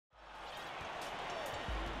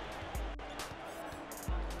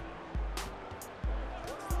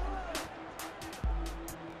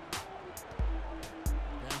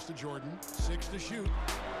Jordan. 6 to shoot.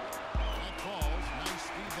 That falls. Nice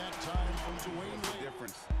feed that time from Dwayne. What's the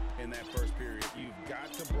difference in that first period? You've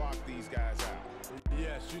got to block these guys out.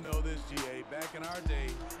 Yes, you know this, GA. Back in our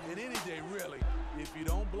day, and any day really, if you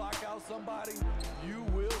don't block out somebody, you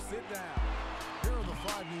will sit down. Here are the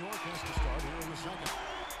 5 New York has to start here in the second.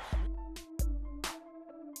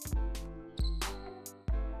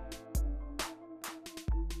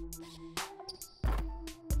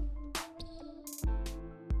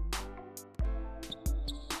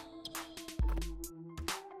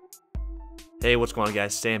 Hey, what's going on,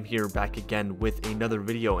 guys? Sam here, back again with another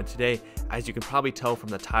video, and today, as you can probably tell from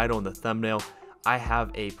the title and the thumbnail, I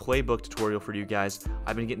have a playbook tutorial for you guys.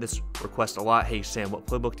 I've been getting this request a lot. Hey Sam, what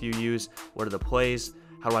playbook do you use? What are the plays?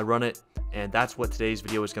 How do I run it? And that's what today's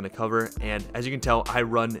video is going to cover. And as you can tell, I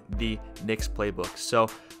run the Knicks Playbook. So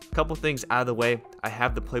a couple things out of the way. I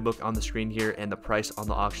have the playbook on the screen here and the price on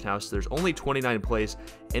the auction house. There's only 29 plays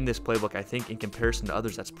in this playbook. I think in comparison to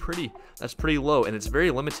others, that's pretty low, and it's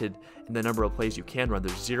very limited in the number of plays you can run.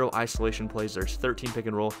 There's 0 isolation plays. There's 13 pick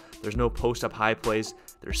and roll. There's no post up high plays.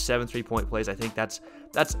 There's 7 3-point plays. I think that's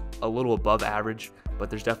a little above average, but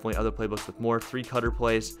there's definitely other playbooks with more. 3 cutter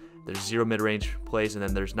plays. There's 0 mid-range plays, and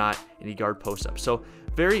then there's not any guard post-up. So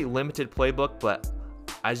very limited playbook, but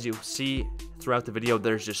as you see throughout the video,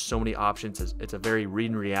 there's just so many options. It's a very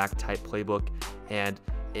read and react type playbook, and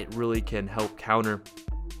it really can help counter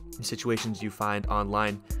situations you find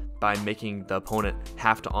online by making the opponent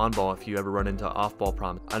have to on-ball if you ever run into off-ball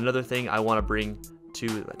problems. Another thing I want to bring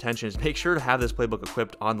to attention is make sure to have this playbook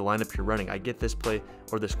equipped on the lineup you're running. I get this play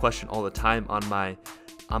or this question all the time on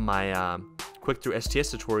my quick through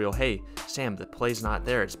STS tutorial. Hey Sam, the play's not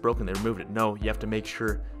there, it's broken, they removed it. No, you have to make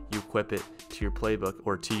sure you equip it to your playbook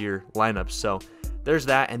or to your lineup. So there's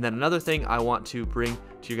that. And then another thing I want to bring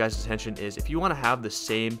to your guys' attention is if you want to have the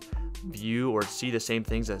same view or see the same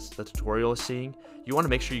things as the tutorial is seeing, you want to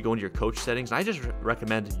make sure you go into your coach settings. And I just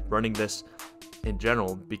recommend running this in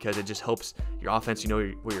general because it just helps your offense. You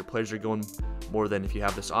know where your players are going more than if you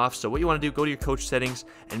have this off. So what you want to do, go to your coach settings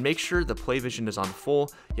and make sure the play vision is on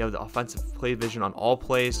full. You have the offensive play vision on all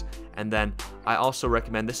plays. And then I also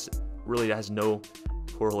recommend, this really has no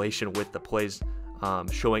correlation with the plays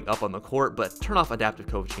showing up on the court, but turn off adaptive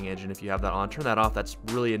coaching engine if you have that on. Turn that off. That's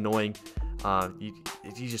really annoying. You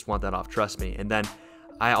just want that off, trust me. And then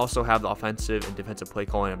I also have the offensive and defensive play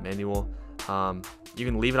calling on manual. You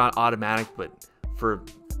can leave it on automatic, but for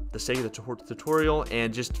the sake of the tutorial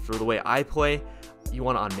and just for the way I play, you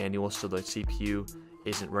want it on manual so the CPU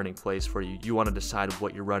isn't running plays for you. You want to decide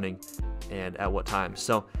what you're running and at what time.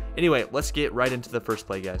 So anyway, let's get right into the first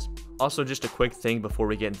play, guys. Also, just a quick thing before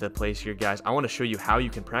we get into the plays here, guys. I want to show you how you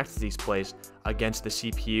can practice these plays against the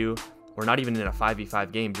CPU, or not even in a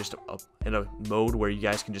 5v5 game, just in a mode where you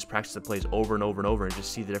guys can just practice the plays over and over and over and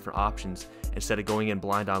just see the different options instead of going in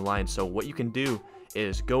blind online. So what you can do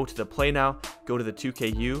is go to the play now, go to the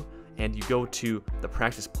 2KU, and you go to the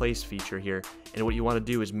practice plays feature here. And what you want to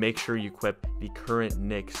do is make sure you equip the current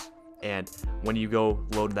Knicks. And when you go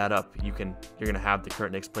load that up, you're gonna have the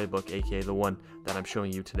current Knicks playbook, aka the one that I'm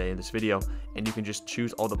showing you today in this video. And you can just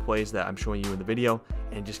choose all the plays that I'm showing you in the video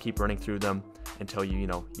and just keep running through them until you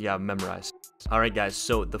have them memorized. All right, guys.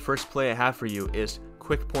 So the first play I have for you is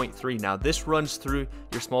quick point 3. Now this runs through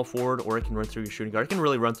your small forward, or it can run through your shooting guard. It can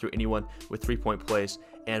really run through anyone with 3-point plays.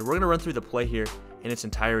 And we're gonna run through the play here in its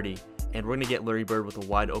entirety. And we're gonna get Larry Bird with a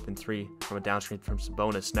wide open 3 from a downscreen from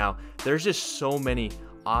Sabonis. Now there's just so many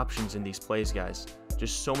options in these plays, guys.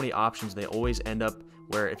 Just so many options. They always end up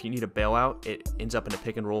where if you need a bailout, it ends up in a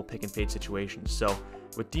pick and roll, pick and fade situation. So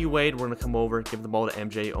with D Wade, we're gonna come over, give the ball to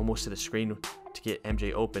MJ, almost to the screen to get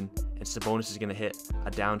MJ open, and Sabonis is gonna hit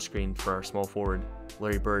a down screen for our small forward,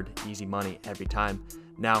 Larry Bird. Easy money every time.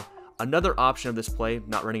 Now another option of this play,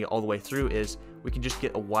 not running it all the way through, is we can just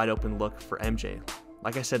get a wide open look for MJ.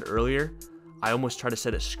 Like I said earlier, I almost try to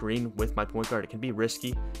set a screen with my point guard. It can be risky.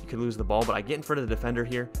 You could lose the ball, but I get in front of the defender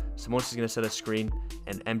here. Sabonis is going to set a screen,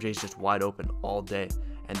 and MJ's just wide open all day.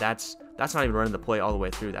 And that's not even running the play all the way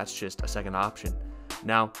through. That's just a second option.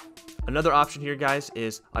 Now, another option here, guys,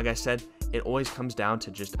 is, like I said, it always comes down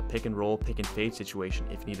to just a pick and roll, pick and fade situation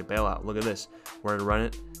if you need a bailout. Look at this. We're going to run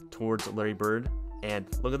it towards Larry Bird. And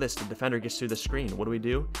look at this. The defender gets through the screen. What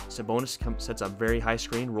do? Sabonis sets a very high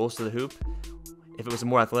screen, rolls to the hoop. If it was a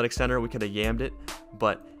more athletic center, we could have yammed it,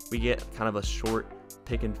 but we get kind of a short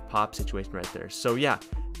pick and pop situation right there. So yeah,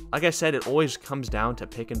 like I said, it always comes down to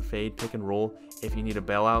pick and fade, pick and roll if you need a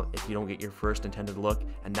bailout, if you don't get your first intended look,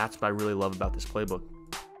 and that's what I really love about this playbook.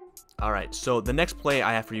 All right, so the next play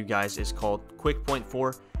I have for you guys is called quick point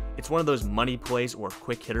 4. It's one of those money plays or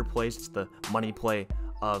quick hitter plays. It's the money play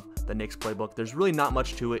of the Knicks playbook. There's really not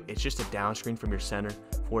much to it. It's just a down screen from your center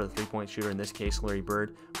for the three-point shooter, in this case Larry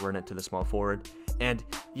Bird, running it to the small forward. And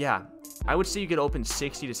yeah, I would say you get open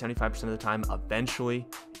 60 to 75% of the time. Eventually,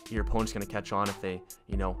 your opponent's going to catch on if they,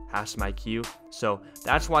 have some IQ. So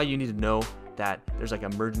that's why you need to know that there's like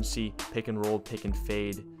emergency pick and roll, pick and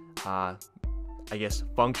fade,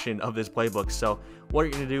 function of this playbook. So what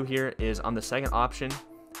you're going to do here is on the second option,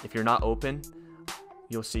 if you're not open,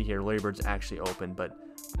 you'll see here Larry Bird's actually open, but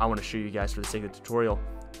I want to show you guys for the sake of the tutorial.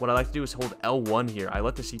 What I like to do is hold L1 here. I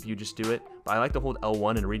let the CPU just do it, but I like to hold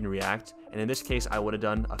L1 and read and react. And in this case, I would have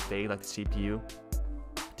done a fade like the CPU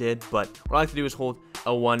did, but what I like to do is hold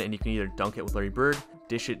L1, and you can either dunk it with Larry Bird,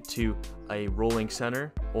 dish it to a rolling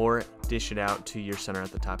center, or dish it out to your center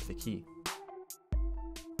at the top of the key.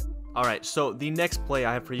 Alright, so the next play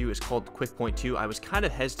I have for you is called Quick Point 2. I was kind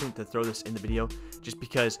of hesitant to throw this in the video just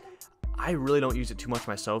because I really don't use it too much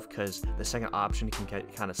myself, because the second option can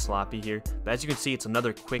get kind of sloppy here. But as you can see, it's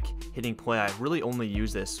another quick hitting play. I really only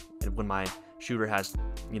use this when my shooter has,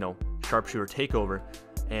 sharpshooter takeover,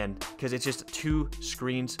 and because it's just 2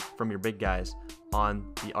 screens from your big guys on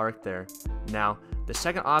the arc there. Now, the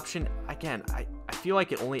second option, again, I feel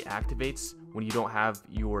like it only activates when you don't have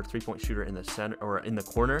your three-point shooter in the center or in the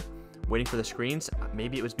corner waiting for the screens.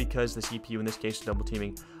 Maybe it was because the CPU in this case is double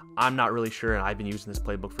teaming. I'm not really sure, and I've been using this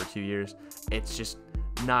playbook for 2 years. It's just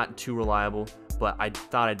not too reliable, but I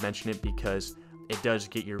thought I'd mention it because it does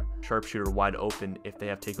get your sharpshooter wide open. If they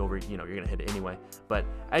have takeover, you're going to hit it anyway. But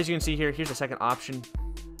as you can see here, here's the second option.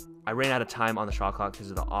 I ran out of time on the shot clock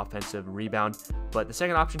because of the offensive rebound, but the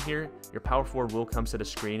second option here, your power forward will come to the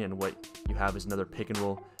screen, and what you have is another pick and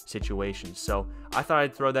roll situation. So I thought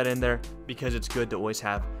I'd throw that in there because it's good to always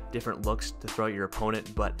have different looks to throw at your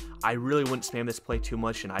opponent, but I really wouldn't spam this play too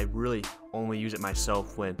much, and I really only use it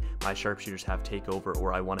myself when my sharpshooters have takeover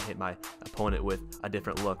or I want to hit my opponent with a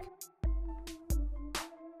different look.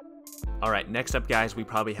 Alright, next up guys, we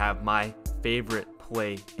probably have my favorite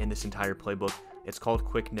play in this entire playbook. It's called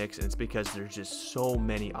Quick Knicks, and it's because there's just so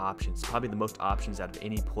many options. Probably the most options out of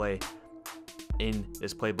any play in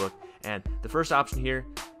this playbook. And the first option here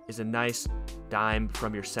is a nice dime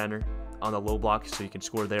from your center on the low block, so you can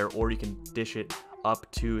score there, or you can dish it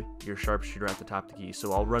up to your sharpshooter at the top of the key.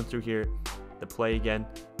 So I'll run through here the play again,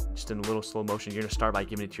 just in a little slow motion. You're going to start by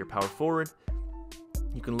giving it to your power forward.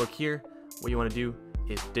 You can look here. What you want to do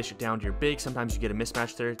is dish it down to your big. Sometimes you get a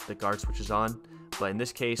mismatch there. The guard switches on. But in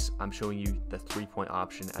this case, I'm showing you the three-point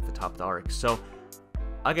option at the top of the arc. So,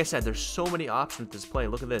 like I said, there's so many options with this play.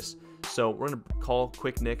 Look at this. So we're going to call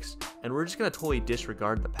Quick Knicks, and we're just going to totally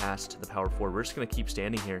disregard the pass to the power forward. We're just going to keep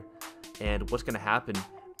standing here. And what's going to happen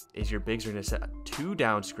is your bigs are going to set 2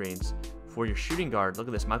 down screens for your shooting guard. Look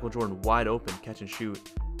at this. Michael Jordan wide open, catch and shoot.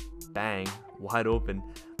 Bang, wide open.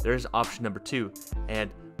 There's option number 2.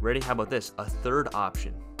 And ready? How about this? A third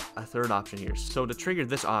option here. So to trigger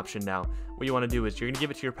this option now, what you want to do is you're going to give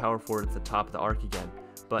it to your power forward at the top of the arc again,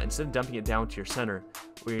 but instead of dumping it down to your center,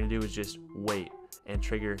 what you're going to do is just wait and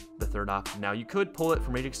trigger the third option. Now you could pull it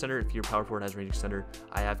from range extender if your power forward has range extender.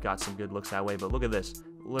 I have got some good looks that way, but look at this.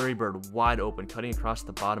 Larry Bird wide open, cutting across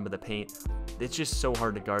the bottom of the paint. It's just so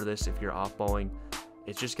hard to guard this if you're off-balling.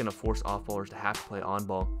 It's just going to force off-ballers to have to play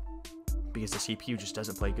on-ball because the CPU just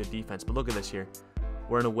doesn't play good defense. But look at this here.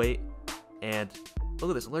 We're going to wait, and look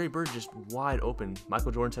at this. Larry Bird just wide open.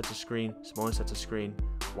 Michael Jordan sets a screen. Sabonis sets a screen.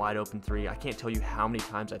 Wide open 3. I can't tell you how many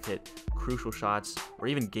times I've hit crucial shots or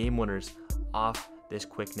even game winners off this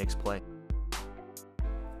Quick Knicks play.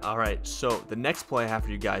 Alright, so the next play I have for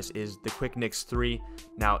you guys is the Quick Knicks 3.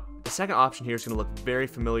 Now, the second option here is going to look very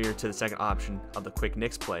familiar to the second option of the Quick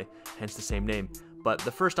Knicks play, hence the same name. But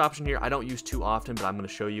the first option here I don't use too often, but I'm going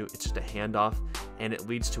to show you. It's just a handoff, and it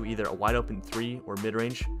leads to either a wide open 3 or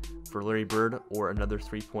mid-range for Larry Bird, or another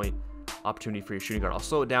 3-point opportunity for your shooting guard. I'll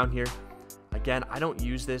slow it down here. Again, I don't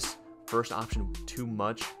use this first option too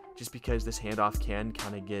much just because this handoff can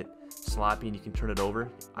kind of get sloppy and you can turn it over.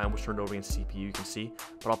 I almost turned it over against the CPU, you can see.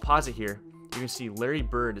 But I'll pause it here. You can see Larry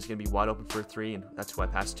Bird is going to be wide open for a 3, and that's who I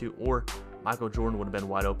passed to. Or Michael Jordan would have been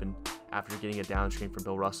wide open after getting a down screen from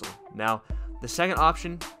Bill Russell. Now, the second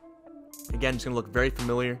option, again, it's going to look very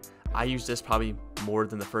familiar. I use this probably more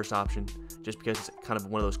than the first option just because it's kind of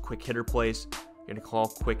one of those quick hitter plays. You're going to call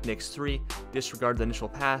Quick Knicks 3, disregard the initial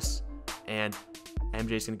pass, and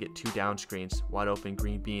MJ's going to get 2 down screens, wide open,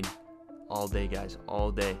 green bean, all day, guys,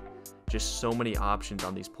 all day. Just so many options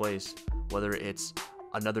on these plays, whether it's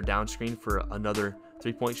another down screen for another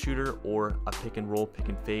 3-point shooter or a pick and roll, pick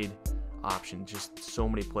and fade option. Just so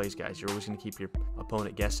many plays, guys. You're always going to keep your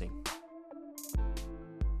opponent guessing.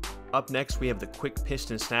 Up next, we have the quick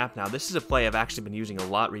piston snap. Now, this is a play I've actually been using a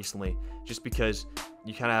lot recently just because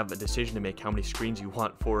you kind of have a decision to make how many screens you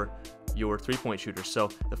want for your three-point shooter. So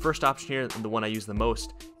the first option here, and the one I use the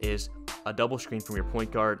most, is a double screen from your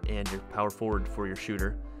point guard and your power forward for your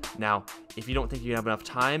shooter. Now, if you don't think you have enough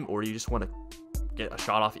time, or you just want to get a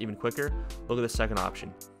shot off even quicker, look at the second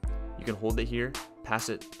option. You can hold it here, pass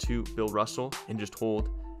it to Bill Russell, and just hold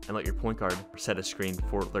and let your point guard set a screen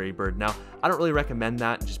for Larry Bird. Now, I don't really recommend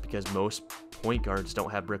that just because most point guards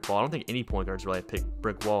don't have brick wall. I don't think any point guards really have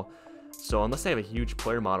brick wall. So unless they have a huge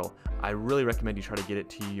player model, I really recommend you try to get it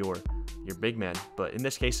to your big man. But in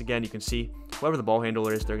this case, again, you can see whoever the ball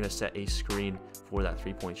handler is, they're going to set a screen for that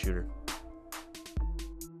three-point shooter.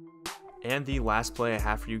 And the last play I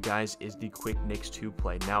have for you guys is the quick Knicks 2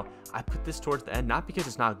 play. Now, I put this towards the end, not because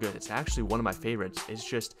it's not good. It's actually one of my favorites. It's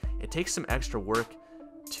just, it takes some extra work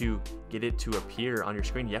to get it to appear on your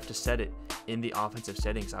screen. You have to set it in the offensive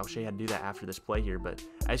settings. I'll show you how to do that after this play here. But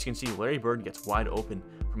as you can see, Larry Bird gets wide open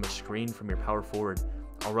from a screen from your power forward.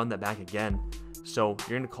 I'll run that back again. So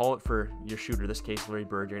you're going to call it for your shooter, this case Larry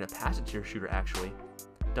Bird. You're going to pass it to your shooter actually.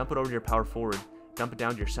 Dump it over to your power forward. Dump it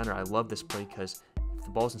down to your center. I love this play because if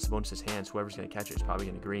the ball's in Sabonis' hands, whoever's going to catch it is probably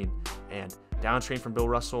going to green. And downstream from Bill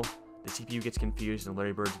Russell, the CPU gets confused and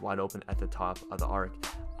Larry Bird's wide open at the top of the arc.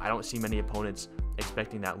 I don't see many opponents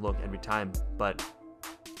expecting that look every time. But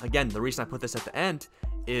again, the reason I put this at the end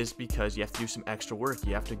is because you have to do some extra work.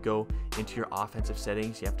 You have to go into your offensive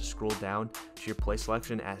settings. You have to scroll down to your play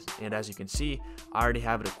selection. And as you can see, I already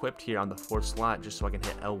have it equipped here on the fourth slot just so I can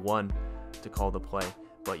hit L1 to call the play.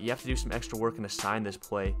 But you have to do some extra work and assign this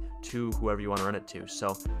play to whoever you want to run it to.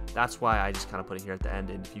 So that's why I just kind of put it here at the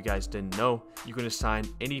end. And if you guys didn't know, you can assign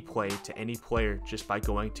any play to any player just by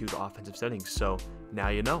going to the offensive settings. So now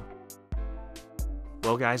you know.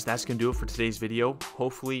 Well guys, that's going to do it for today's video.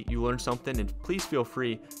 Hopefully you learned something, and please feel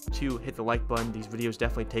free to hit the like button. These videos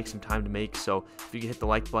definitely take some time to make, so if you can hit the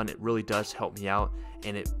like button, it really does help me out,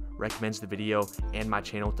 and it recommends the video and my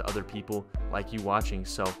channel to other people like you watching.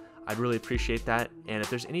 So I'd really appreciate that, and if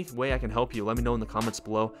there's any way I can help you, let me know in the comments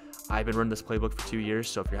below. I've been running this playbook for 2 years,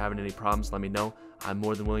 so if you're having any problems, let me know. I'm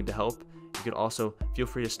more than willing to help. You could also feel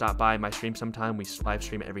free to stop by my stream sometime. We live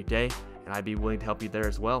stream every day, and I'd be willing to help you there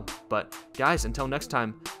as well. But guys, until next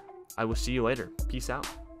time, I will see you later. Peace out.